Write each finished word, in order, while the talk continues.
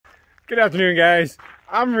Good afternoon, guys.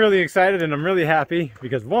 I'm really excited and I'm really happy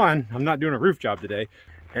because one, I'm not doing a roof job today,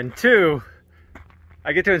 and two,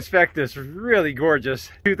 I get to inspect this really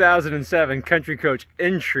gorgeous 2007 Country Coach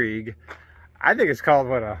Intrigue. I think it's called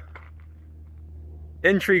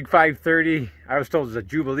Intrigue 530. I was told it's a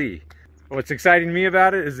Jubilee. What's exciting me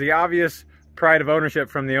about it is the obvious pride of ownership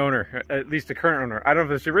from the owner, at least the current owner. I don't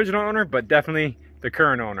know if it's the original owner, but definitely the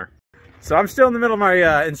current owner. So I'm still in the middle of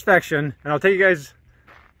my inspection, and I'll take you guys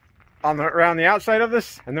around the outside of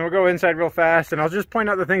this, and then we'll go inside real fast, and I'll just point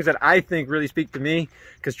out the things that I think really speak to me,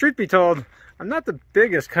 because truth be told, I'm not the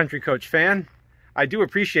biggest Country Coach fan. I do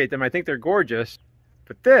appreciate them. I think they're gorgeous,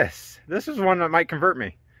 but this is one that might convert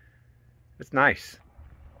me. It's nice.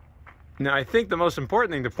 Now, I think the most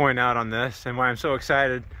important thing to point out on this, and why I'm so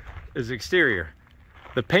excited, is the exterior.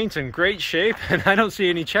 The paint's in great shape, and I don't see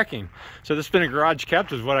any checking. So this has been a garage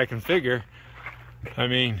kept is what I can figure. I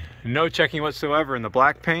mean, no checking whatsoever in the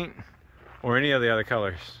black paint or any of the other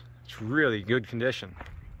colors. It's really good condition.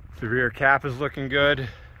 The rear cap is looking good,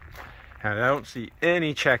 and I don't see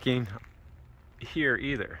any checking here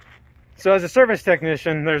either. So as a service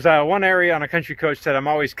technician, there's one area on a Country Coach that I'm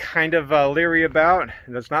always kind of leery about,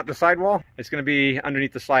 and that's not the sidewall. It's going to be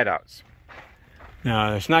underneath the slide outs. Now,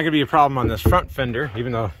 there's not going to be a problem on this front fender,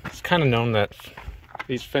 even though it's kind of known that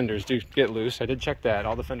these fenders do get loose. I did check that.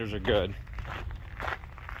 All the fenders are good.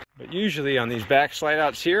 But usually on these back slide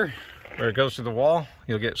outs here, where it goes to the wall,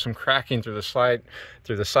 you'll get some cracking through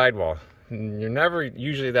the sidewall. And you're never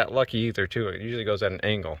usually that lucky either, too. It usually goes at an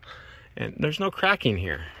angle. And there's no cracking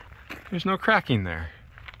here. There's no cracking there.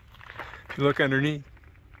 If you look underneath,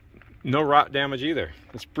 no rot damage either.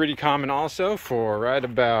 It's pretty common also for right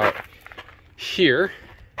about here,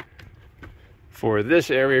 for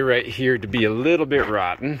this area right here to be a little bit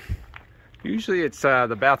rotten. Usually it's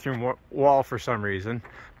the bathroom wall for some reason,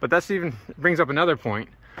 but that's even brings up another point.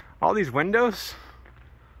 All these windows,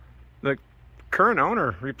 the current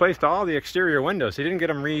owner replaced all the exterior windows. He didn't get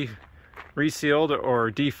them resealed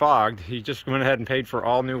or defogged. He just went ahead and paid for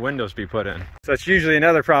all new windows to be put in. So that's usually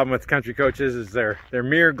another problem with Country Coaches, is their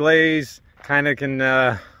mirror glaze kind of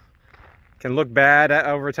can look bad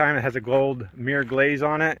over time. It has a gold mirror glaze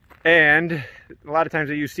on it, and a lot of times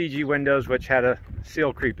they use CG windows, which had a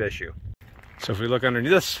seal creep issue. So if we look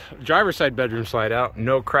underneath this driver's side bedroom slide out,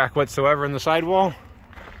 no crack whatsoever in the sidewall,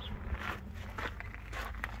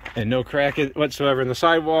 and no crack whatsoever in the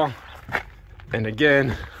sidewall. And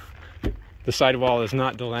again, the sidewall is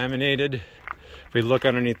not delaminated. If we look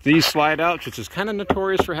underneath these slide outs, which is kind of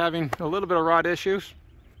notorious for having a little bit of rot issues,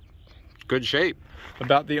 it's good shape.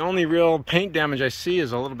 About the only real paint damage I see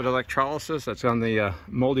is a little bit of electrolysis that's on the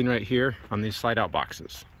molding right here on these slide out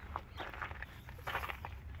boxes.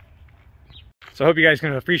 So I hope you guys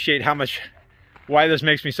can appreciate why this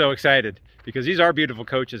makes me so excited, because these are beautiful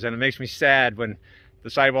coaches, and it makes me sad when the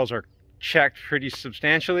sidewalls are checked pretty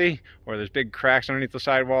substantially, or there's big cracks underneath the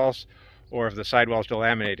sidewalls, or if the sidewall's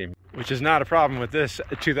delaminating, which is not a problem with this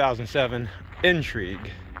 2007 Intrigue.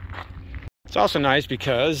 It's also nice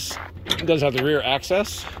because it does have the rear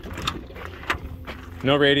access,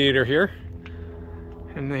 no radiator here,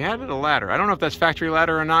 and they added a ladder. I don't know if that's factory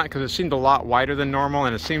ladder or not, because it seemed a lot wider than normal,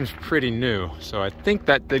 and it seems pretty new, so I think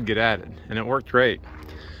that did get added, and it worked great.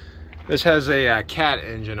 This has a cat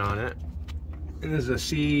engine on it, and this is a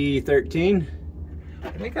C13. I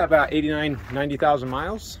think about 90,000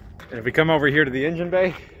 miles. And if we come over here to the engine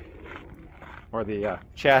bay, or the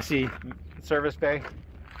chassis service bay,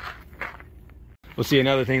 we'll see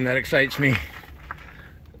another thing that excites me.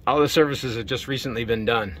 All the services have just recently been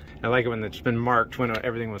done. I like it when it's been marked when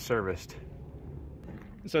everything was serviced.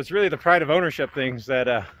 So it's really the pride of ownership things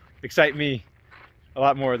that excite me a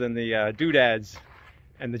lot more than the doodads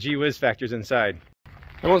and the gee whiz factors inside.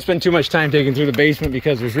 I won't spend too much time taking through the basement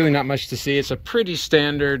because there's really not much to see. It's a pretty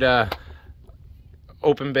standard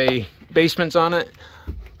open bay basements on it.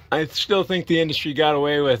 I still think the industry got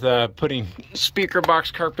away with putting speaker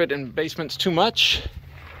box carpet in basements too much.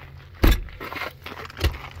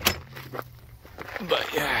 But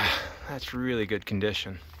yeah, that's really good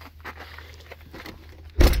condition.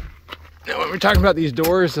 Now when we're talking about these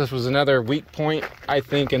doors, this was another weak point, I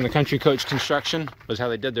think, in the Country Coach construction, was how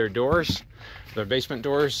they did their doors, their basement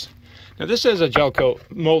doors. Now this is a gel coat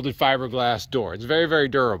molded fiberglass door. It's very, very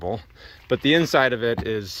durable, but the inside of it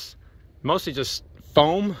is mostly just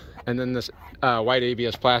foam, and then this white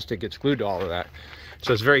ABS plastic gets glued to all of that.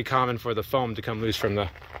 So it's very common for the foam to come loose from the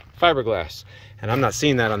fiberglass, and I'm not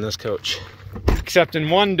seeing that on this coach, except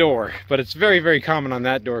in one door, but it's very, very common on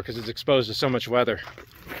that door because it's exposed to so much weather.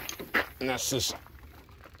 And that's this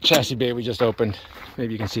chassis bay we just opened.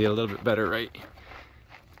 Maybe you can see it a little bit better right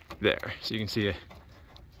there. So you can see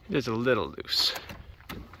It's a little loose.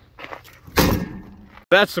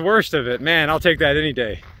 That's the worst of it. Man, I'll take that any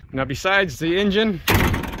day. Now, besides the engine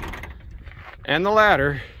and the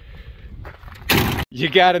ladder, you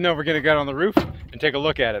gotta know we're gonna get on the roof and take a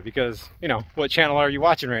look at it, because, you know, what channel are you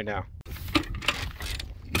watching right now?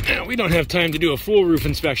 Now, we don't have time to do a full roof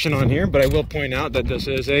inspection on here, but I will point out that this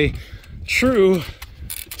is a true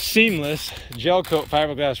seamless gel coat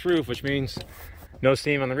fiberglass roof, which means no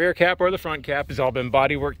seam on the rear cap or the front cap. It's all been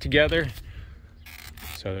body worked together.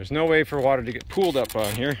 So there's no way for water to get pooled up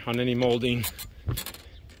on here on any molding.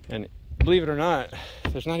 And believe it or not,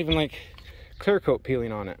 there's not even like clear coat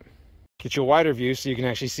peeling on it. Get you a wider view so you can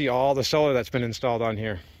actually see all the solar that's been installed on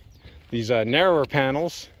here. These narrower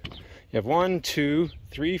panels, you have 1, 2,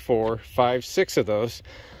 3, 4, 5, 6 of those.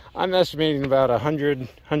 I'm estimating about 100,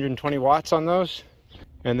 120 watts on those.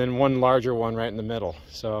 And then one larger one right in the middle.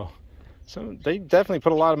 So they definitely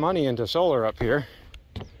put a lot of money into solar up here.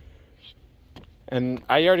 And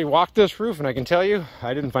I already walked this roof, and I can tell you,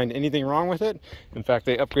 I didn't find anything wrong with it. In fact,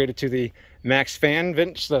 they upgraded to the max fan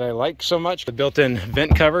vents that I like so much. The built-in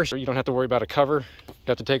vent cover, so you don't have to worry about a cover you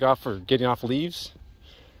have to take off for getting off leaves.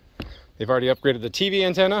 They've already upgraded the TV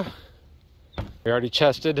antenna. We already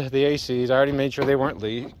tested the ACs. I already made sure they weren't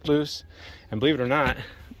loose. And believe it or not,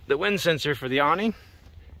 the wind sensor for the awning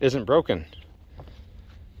isn't broken.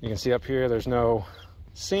 You can see up here, there's no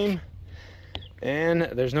seam and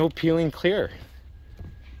there's no peeling clear.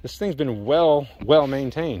 This thing's been well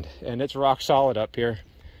maintained, and it's rock solid up here.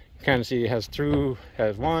 You kind of see it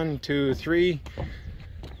has 1, 2, 3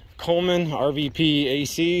 Coleman RVP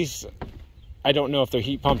ACs. I don't know if they're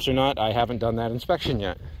heat pumps or not. I haven't done that inspection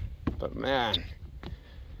yet. But man,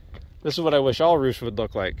 this is what I wish all roofs would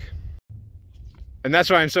look like. And that's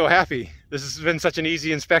why I'm so happy. This has been such an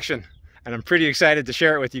easy inspection, and I'm pretty excited to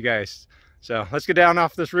share it with you guys. So let's get down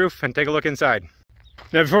off this roof and take a look inside.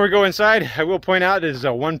 Now, before we go inside, I will point out it is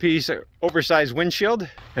a one-piece oversized windshield,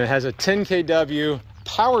 and it has a 10 kW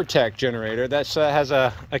PowerTech generator that has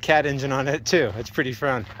a cat engine on it too. It's pretty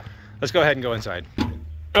fun. Let's go ahead and go inside.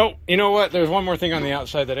 Oh, you know what? There's one more thing on the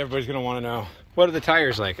outside that everybody's going to want to know. What are the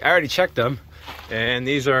tires like? I already checked them, and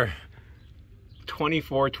these are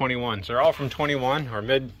 24, 21. So they're all from 21 or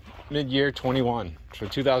mid-year 21, so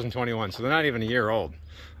 2021. So they're not even a year old.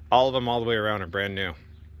 All of them all the way around are brand new.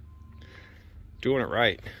 Doing it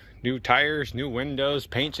right. New tires, new windows,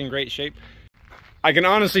 paint's in great shape. I can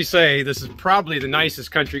honestly say this is probably the nicest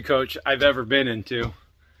Country Coach I've ever been into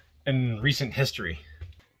in recent history.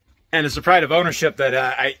 And it's the pride of ownership that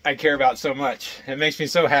I care about so much. It makes me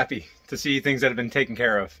so happy to see things that have been taken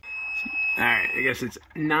care of. All right, I guess it's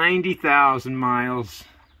 90,000 miles,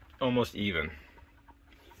 almost even.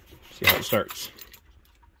 See how it starts.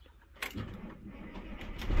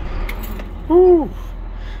 Woo!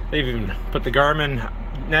 They've even put the Garmin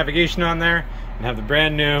navigation on there and have the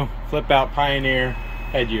brand new flip out Pioneer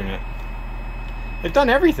head unit. They've done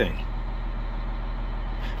everything.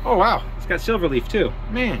 Oh wow, it's got silver leaf too.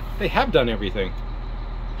 Man, they have done everything.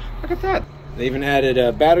 Look at that. They even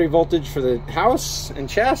added battery voltage for the house and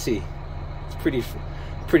chassis. It's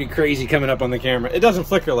pretty crazy coming up on the camera. It doesn't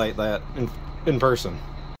flicker like that in person.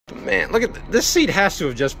 Man, look at this seat. Has to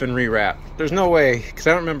have just been rewrapped. There's no way, because I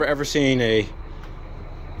don't remember ever seeing a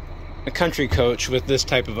Country Coach with this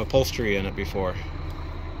type of upholstery in it before.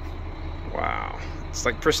 Wow, it's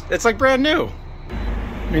like brand new.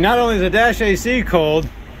 I mean, not only is the dash AC cold,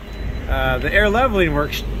 the air leveling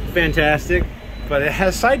works fantastic, but it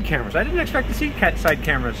has side cameras. I didn't expect to see side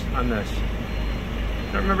cameras on this.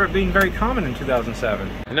 I don't remember it being very common in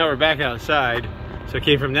 2007. And now we're back outside. So it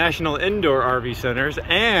came from National Indoor RV Centers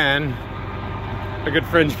and a good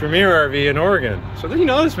friend's Premier RV in Oregon. So you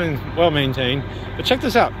know it's been well maintained. But check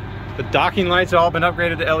this out. The docking lights have all been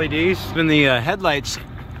upgraded to LEDs. Then the headlights,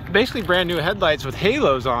 basically brand new headlights with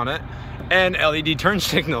halos on it and LED turn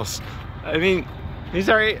signals. I mean,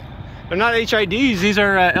 they're not HIDs, these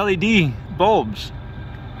are LED bulbs.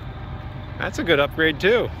 That's a good upgrade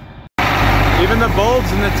too. Even the bulbs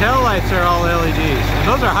and the tail lights are all LEDs. And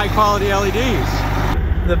those are high quality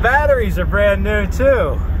LEDs. The batteries are brand new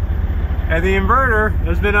too. And the inverter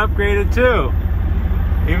has been upgraded too.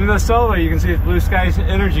 Even the solar, you can see it's Blue Sky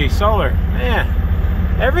Energy solar.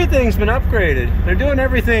 Man, everything's been upgraded. They're doing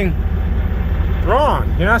everything wrong.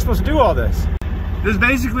 You're not supposed to do all this. This is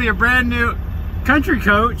basically a brand new Country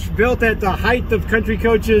Coach built at the height of Country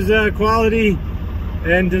Coach's quality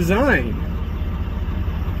and design.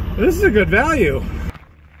 This is a good value.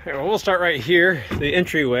 Okay, well, we'll start right here, the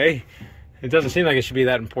entryway. It doesn't seem like it should be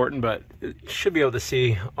that important, but it should be able to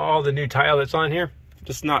see all the new tile that's on here.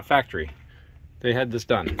 Just not factory. They had this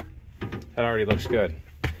done. That already looks good.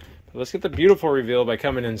 Let's get the beautiful reveal by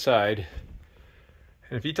coming inside.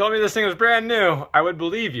 And if you told me this thing was brand new, I would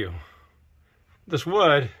believe you. This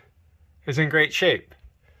wood is in great shape.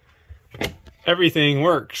 Everything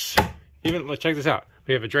works. Even, let's check this out.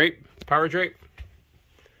 We have a drape, power drape.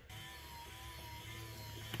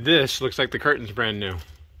 This looks like the curtain's brand new.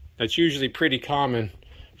 That's usually pretty common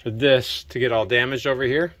for this to get all damaged over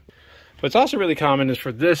here. What's also really common is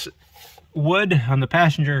for this wood on the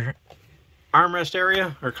passenger armrest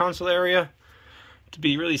area or console area to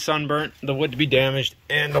be really sunburnt, the wood to be damaged,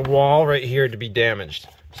 and the wall right here to be damaged.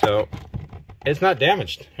 So it's not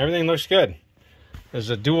damaged. Everything looks good. There's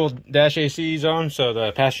a dual dash AC zone so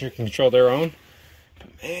the passenger can control their own.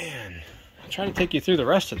 But man, I'll try to take you through the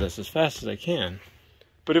rest of this as fast as I can.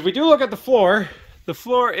 But if we do look at the floor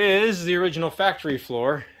is the original factory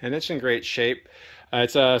floor, and it's in great shape.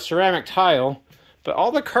 It's a ceramic tile, but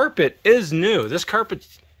all the carpet is new. This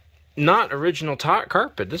carpet's not original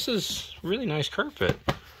carpet. This is really nice carpet.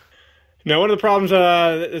 Now, one of the problems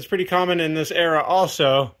that's pretty common in this era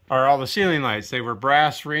also are all the ceiling lights. They were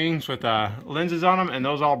brass rings with lenses on them, and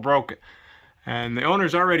those all broke. And the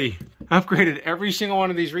owner's already upgraded every single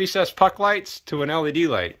one of these recessed puck lights to an LED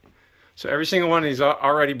light. So every single one of these are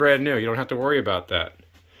already brand new. You don't have to worry about that.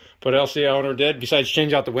 What else the owner did besides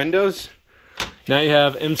change out the windows? Now you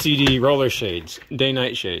have MCD roller shades,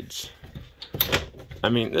 day-night shades. I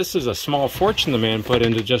mean, this is a small fortune the man put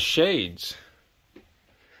into just shades.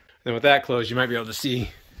 Then with that closed, you might be able to see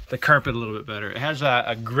the carpet a little bit better. It has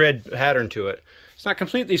a grid pattern to it. It's not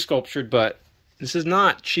completely sculptured, but this is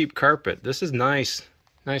not cheap carpet. This is nice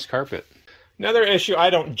carpet. Another issue I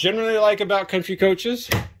don't generally like about Country Coaches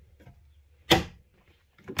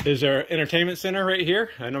is our entertainment center right here.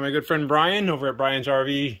 I know my good friend Brian over at Brian's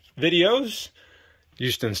RV Videos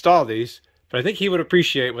used to install these, but I think he would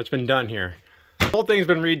appreciate what's been done here. The whole thing's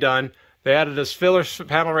been redone. They added this filler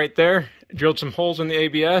panel right there, drilled some holes in the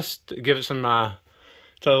ABS to give it some,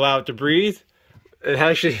 to allow it to breathe. It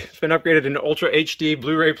actually has been upgraded into Ultra HD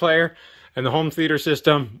Blu-ray player, and the home theater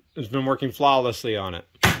system has been working flawlessly on it.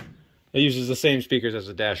 It uses the same speakers as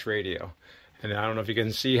the dash radio. And I don't know if you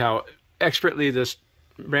can see how expertly this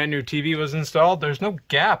brand new TV was installed. There's no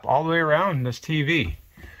gap all the way around this TV.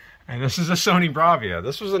 And this is a Sony Bravia.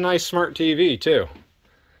 This was a nice smart TV too.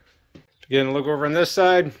 Again, look over on this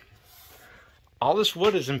side. All this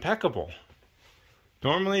wood is impeccable.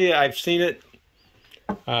 Normally I've seen it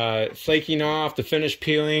flaking off, the finish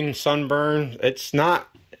peeling, sunburn. It's not,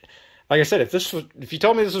 like I said, if you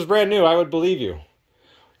told me this was brand new, I would believe you.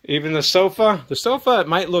 Even the sofa, it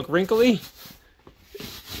might look wrinkly,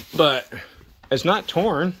 but it's not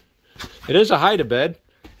torn. It is a hide-a-bed,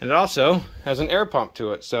 and it also has an air pump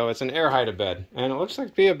to it, so it's an air hide-a-bed. And it looks like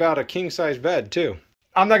to be about a king-size bed, too.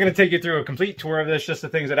 I'm not going to take you through a complete tour of this, just the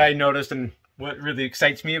things that I noticed and what really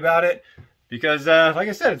excites me about it. Because, like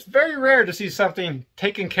I said, it's very rare to see something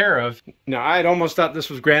taken care of. Now, I had almost thought this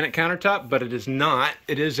was granite countertop, but it is not.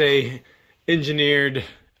 It is a engineered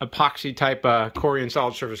epoxy type Corian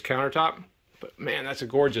solid surface countertop. But man, that's a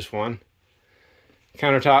gorgeous one.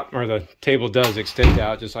 Countertop, or the table does extend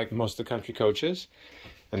out just like most of the Country Coaches.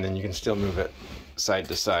 And then you can still move it side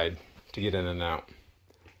to side to get in and out.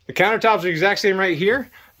 The countertops are the exact same right here.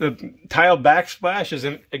 The tile backsplash is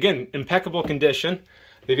in, again, impeccable condition.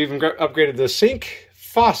 They've even upgraded the sink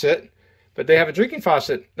faucet, but they have a drinking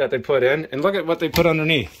faucet that they put in, and look at what they put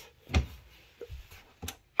underneath.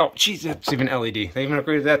 Oh, geez, that's even LED. They even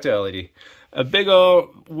upgraded that to LED. A big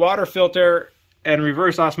old water filter and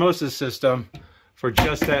reverse osmosis system for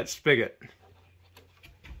just that spigot.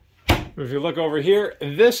 If you look over here,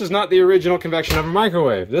 this is not the original convection oven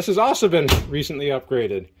microwave. This has also been recently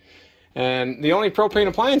upgraded. And the only propane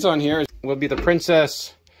appliance on here will be the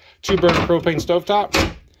Princess 2-burner propane stovetop.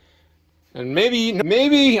 And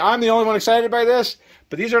maybe I'm the only one excited by this,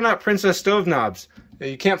 but these are not Princess stove knobs.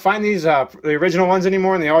 You can't find these, the original ones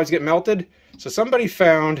anymore, and they always get melted. So somebody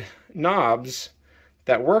found knobs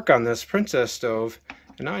that work on this Princess stove,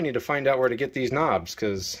 and now I need to find out where to get these knobs,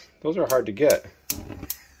 because those are hard to get.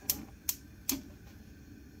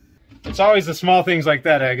 It's always the small things like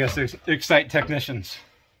that, I guess, that excite technicians.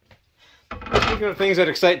 Speaking of things that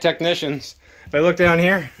excite technicians, if I look down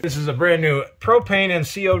here, this is a brand new propane and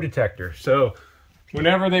CO detector. So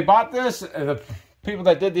whenever they bought this, the people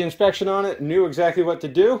that did the inspection on it knew exactly what to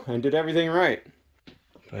do and did everything right.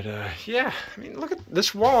 But yeah, I mean, look at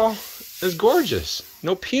this wall. It's gorgeous.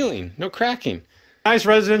 No peeling, no cracking. Nice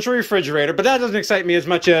residential refrigerator, but that doesn't excite me as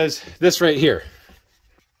much as this right here.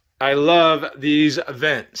 I love these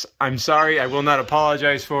vents. I'm sorry, I will not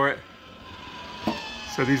apologize for it.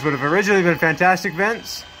 So these would have originally been fantastic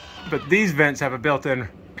vents, but these vents have a built-in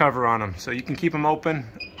cover on them, so you can keep them open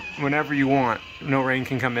whenever you want. No rain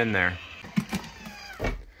can come in there.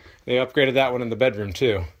 They upgraded that one in the bedroom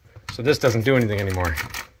too. So this doesn't do anything anymore.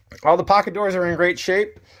 All the pocket doors are in great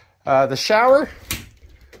shape. The shower,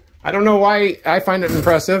 I don't know why I find it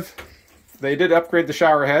impressive. They did upgrade the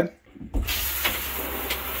shower head.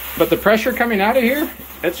 But the pressure coming out of here,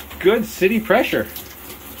 it's good city pressure.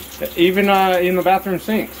 Even in the bathroom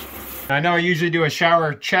sinks. I know I usually do a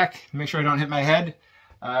shower check, make sure I don't hit my head.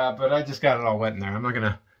 But I just got it all wet in there. I'm not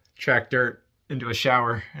gonna track dirt into a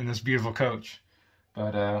shower in this beautiful coach.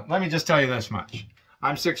 But let me just tell you this much.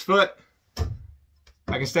 I'm 6 foot.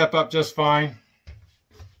 I can step up just fine.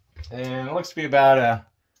 And it looks to be about a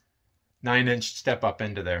 9-inch step up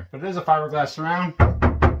into there. But it is a fiberglass surround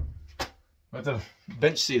with a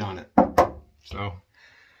bench seat on it. So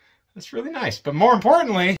that's really nice. But more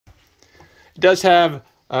importantly, it does have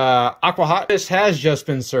Aqua Hot. This has just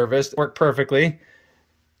been serviced. Worked perfectly.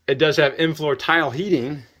 It does have in-floor tile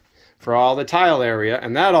heating for all the tile area,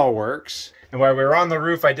 and that all works. And while we were on the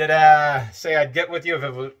roof, I did say I'd get with you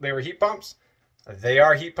if they were heat pumps. They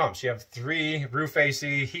are heat pumps. You have 3 roof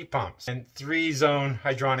AC heat pumps and 3-zone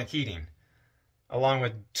hydronic heating, along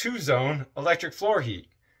with 2-zone electric floor heat.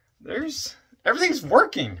 Everything's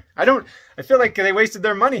working. I feel like they wasted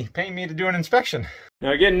their money paying me to do an inspection.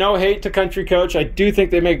 Now again, no hate to Country Coach. I do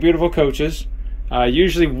think they make beautiful coaches.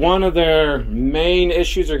 Usually one of their main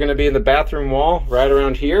issues are going to be in the bathroom wall right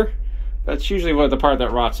around here. That's usually the part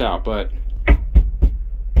that rots out, but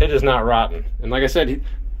it is not rotten. And like I said,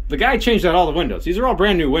 the guy changed out all the windows. These are all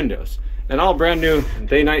brand new windows and all brand new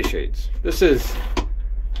day-night shades. This is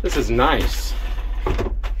nice.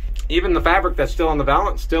 Even the fabric that's still on the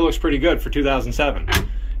valance still looks pretty good for 2007.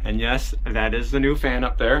 And yes, that is the new fan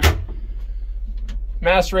up there.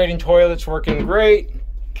 Macerating toilet's working great.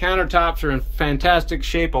 Countertops are in fantastic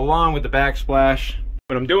shape along with the backsplash.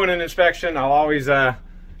 When I'm doing an inspection, I'll always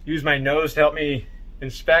use my nose to help me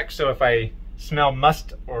inspect. So if I smell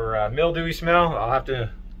must or mildewy smell, I'll have to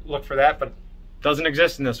look for that, but it doesn't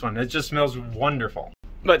exist in this one. It just smells wonderful.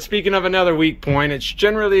 But speaking of another weak point, it's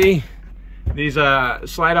generally these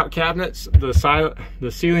slide out cabinets.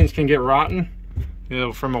 The ceilings can get rotten,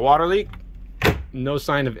 from a water leak. No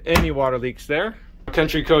sign of any water leaks there.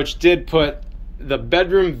 Country Coach did put the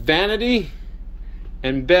bedroom vanity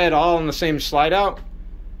and bed all in the same slide out.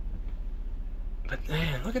 But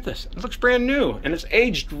man, look at this. It looks brand new and it's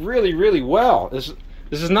aged really, really well. This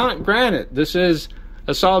is not granite. This is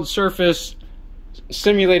a solid surface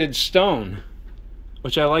simulated stone,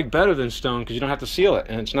 which I like better than stone because you don't have to seal it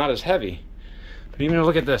and it's not as heavy. But even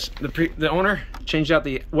look at this. The owner changed out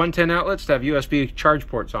the 110 outlets to have USB charge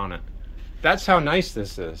ports on it. That's how nice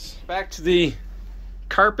this is. Back to the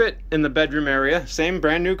carpet in the bedroom area. Same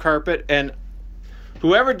brand new carpet. And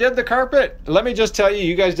whoever did the carpet, let me just tell you,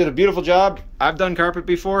 you guys did a beautiful job. I've done carpet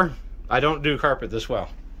before. I don't do carpet this well.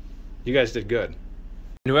 You guys did good.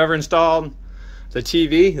 Whoever installed the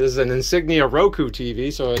TV, this is an Insignia Roku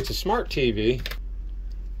TV, so it's a smart TV.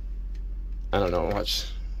 I don't know, watch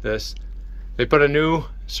this. They put a new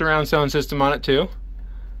surround sound system on it too.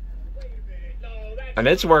 And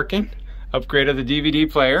it's working. Upgraded the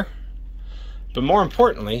DVD player. But more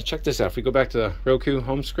importantly, check this out. If we go back to the Roku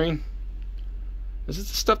home screen, this is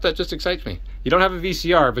the stuff that just excites me. You don't have a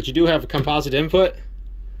VCR, but you do have a composite input.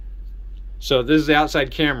 So this is the outside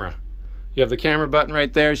camera. You have the camera button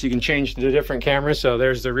right there, so you can change to the different cameras. So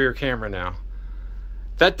there's the rear camera now.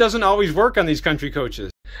 That doesn't always work on these Country Coaches.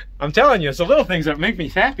 I'm telling you, it's the little things that make me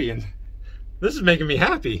happy, and this is making me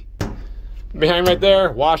happy. Behind right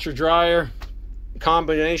there, washer dryer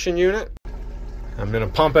combination unit. I'm gonna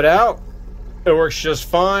pump it out. It works just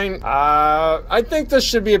fine. I think this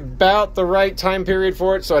should be about the right time period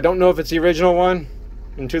for it, so I don't know if it's the original one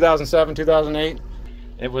in 2007, 2008.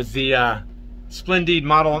 It was the Splendid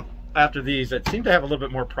model after these that seem to have a little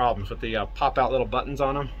bit more problems with the pop-out little buttons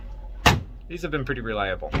on them. These have been pretty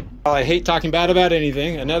reliable. Well, I hate talking bad about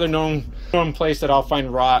anything. Another known place that I'll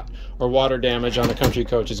find rot or water damage on the Country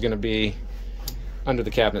Coach is going to be under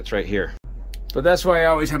the cabinets right here. But that's why I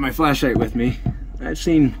always have my flashlight with me. I've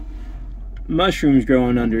seen mushrooms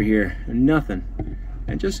growing under here and nothing.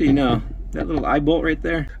 And just so you know, that little eye bolt right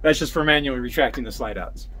there, that's just for manually retracting the slide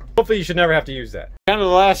outs. Hopefully you should never have to use that. Kind of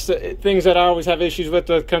the last things that I always have issues with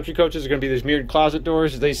the Country Coaches are going to be these mirrored closet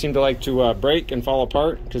doors. They seem to like to break and fall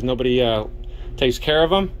apart because nobody takes care of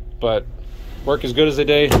them, but work as good as the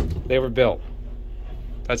day they were built.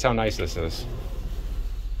 That's how nice this is.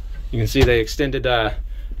 You can see they extended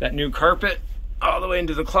that new carpet all the way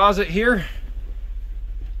into the closet here.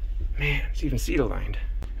 Man, it's even cedar lined.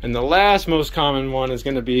 And the last most common one is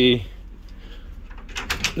going to be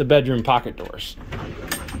the bedroom pocket doors.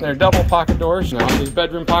 They're double pocket doors. Now these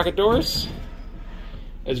bedroom pocket doors,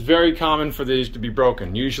 it's very common for these to be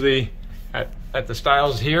broken. Usually at the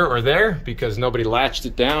stiles here or there because nobody latched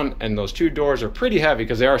it down, and those two doors are pretty heavy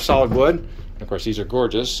because they are solid wood. And of course these are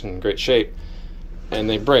gorgeous and in great shape, and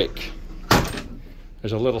they break.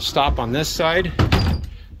 There's a little stop on this side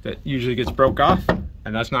that usually gets broke off,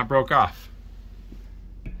 and that's not broke off.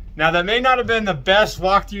 Now that may not have been the best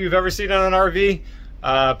walkthrough you've ever seen on an RV,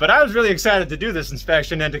 but I was really excited to do this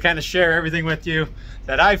inspection and to kind of share everything with you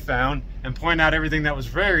that I found and point out everything that was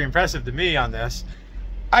very impressive to me on this.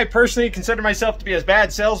 I personally consider myself to be a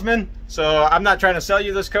bad salesman, so I'm not trying to sell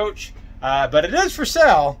you this coach, but it is for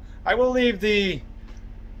sale. I will leave the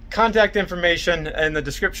contact information in the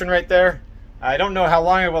description right there. I don't know how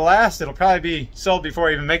long it will last. It'll probably be sold before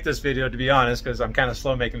I even make this video, to be honest, because I'm kind of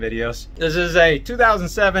slow making videos. This is a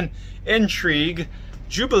 2007 Intrigue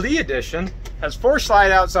Jubilee Edition. Has 4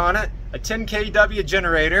 slide outs on it, a 10 kW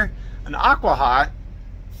generator, an Aqua Hot,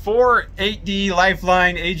 4 8D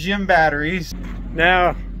lifeline AGM batteries.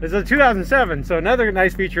 Now, this is a 2007, so another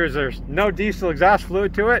nice feature is there's no diesel exhaust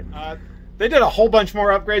fluid to it. They did a whole bunch more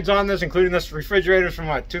upgrades on this, including this refrigerator from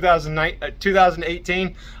what,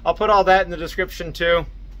 2018. I'll put all that in the description too.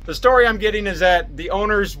 The story I'm getting is that the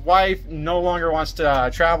owner's wife no longer wants to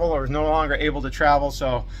travel, or is no longer able to travel,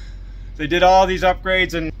 so they did all these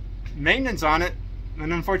upgrades and maintenance on it,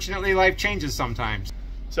 and unfortunately life changes sometimes.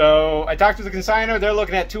 So I talked to the consignor. They're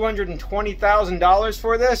looking at $220,000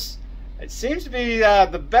 for this. It seems to be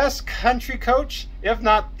the best country coach, if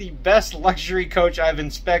not the best luxury coach I've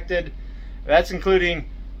inspected. That's including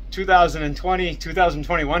 2020,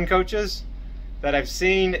 2021 coaches that I've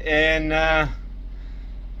seen in,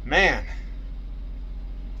 man,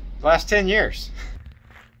 the last 10 years.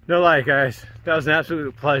 No lie, guys. That was an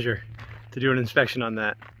absolute pleasure to do an inspection on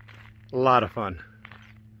that. A lot of fun.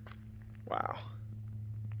 Wow.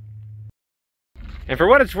 And for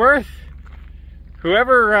what it's worth,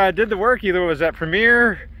 whoever did the work, either was at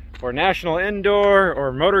Premier or National Indoor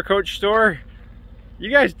or Motor Coach Store, you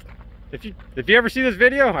guys, if you ever see this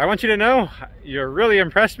video, I want you to know you really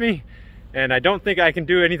impressed me, and I don't think I can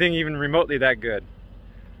do anything even remotely that good.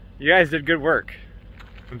 You guys did good work.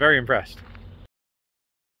 I'm very impressed.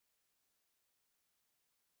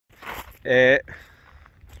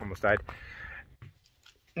 Almost died.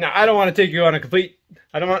 Now, I don't want to take you on a complete,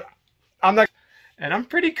 and I'm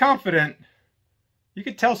pretty confident you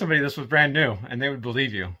could tell somebody this was brand new and they would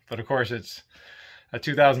believe you. But of course it's a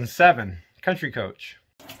 2007 Country Coach.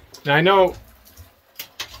 Now I know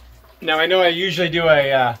I usually do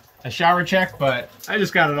a shower check, but I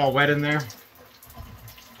just got it all wet in there.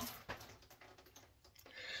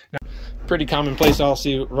 Now, pretty commonplace, I'll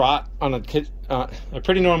see rot on a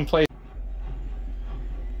pretty normal place.